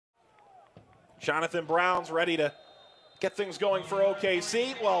Jonathan Brown's ready to get things going for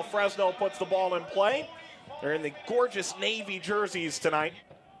OKC while Fresno puts the ball in play. They're in the gorgeous navy jerseys tonight.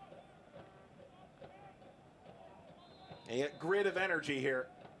 A grid of energy here.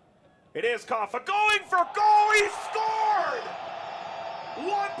 It is Kaffa going for goal. He scored!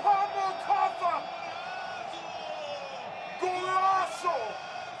 Juan Pablo Kaffa. Golazo.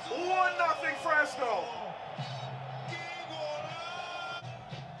 1-0 Fresno.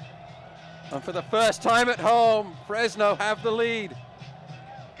 And for the first time at home, Fresno have the lead.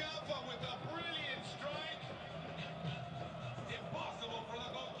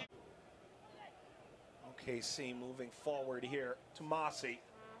 OKC moving forward here. Tomasi.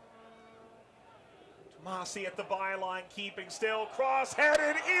 Tomasi at the byline, keeping still. Cross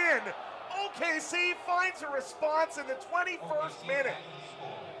headed in. OKC finds a response in the 21st minute.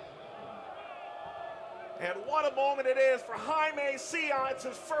 And what a moment it is for Jaime Sia. It's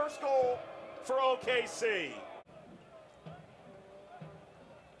his first goal for OKC.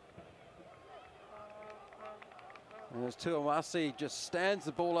 And as Tomasi just stands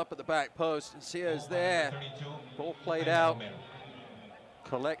the ball up at the back post, and Sia's there. Ball played out.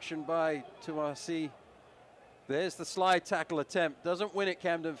 Collection by Tomasi. There's the slide tackle attempt. Doesn't win it,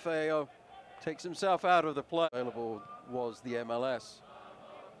 Camden Feo. Takes himself out of the play. Available was the MLS.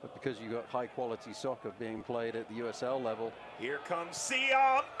 But because you got high quality soccer being played at the USL level. Here comes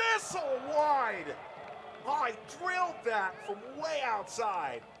Sia, missile wide. Oh, I drilled that from way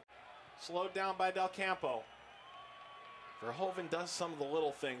outside. Slowed down by Del Campo. Verhoeven does some of the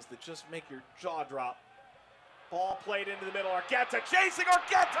little things that just make your jaw drop. Ball played into the middle, Argueta chasing,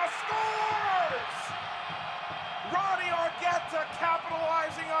 Argueta scores! Rony Argueta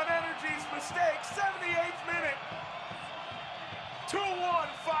capitalizing on Energy's mistake, 78th minute. 2-1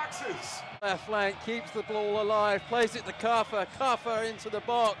 Foxes. Left flank keeps the ball alive, plays it to Kaffa. Kaffa into the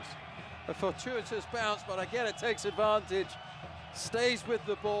box. A fortuitous bounce, but Argueta takes advantage. Stays with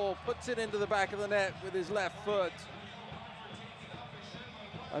the ball, puts it into the back of the net with his left foot.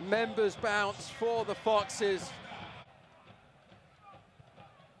 A member's bounce for the Foxes.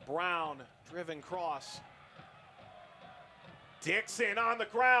 Brown, driven cross. Dixon on the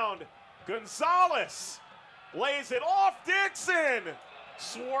ground. Gonzalez lays it off Dixon.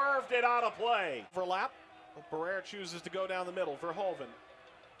 Swerved it out of play. Overlap. Barrera chooses to go down the middle. Verhoeven.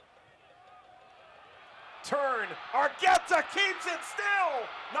 Turn. Argueta keeps it still.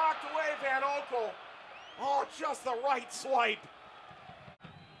 Knocked away Van Oekel. Oh, just the right swipe.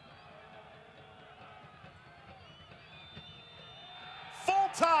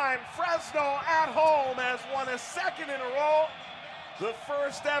 Full-time Fresno at home has won a second in a row. The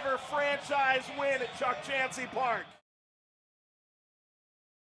first ever franchise win at Chuck Chansey Park.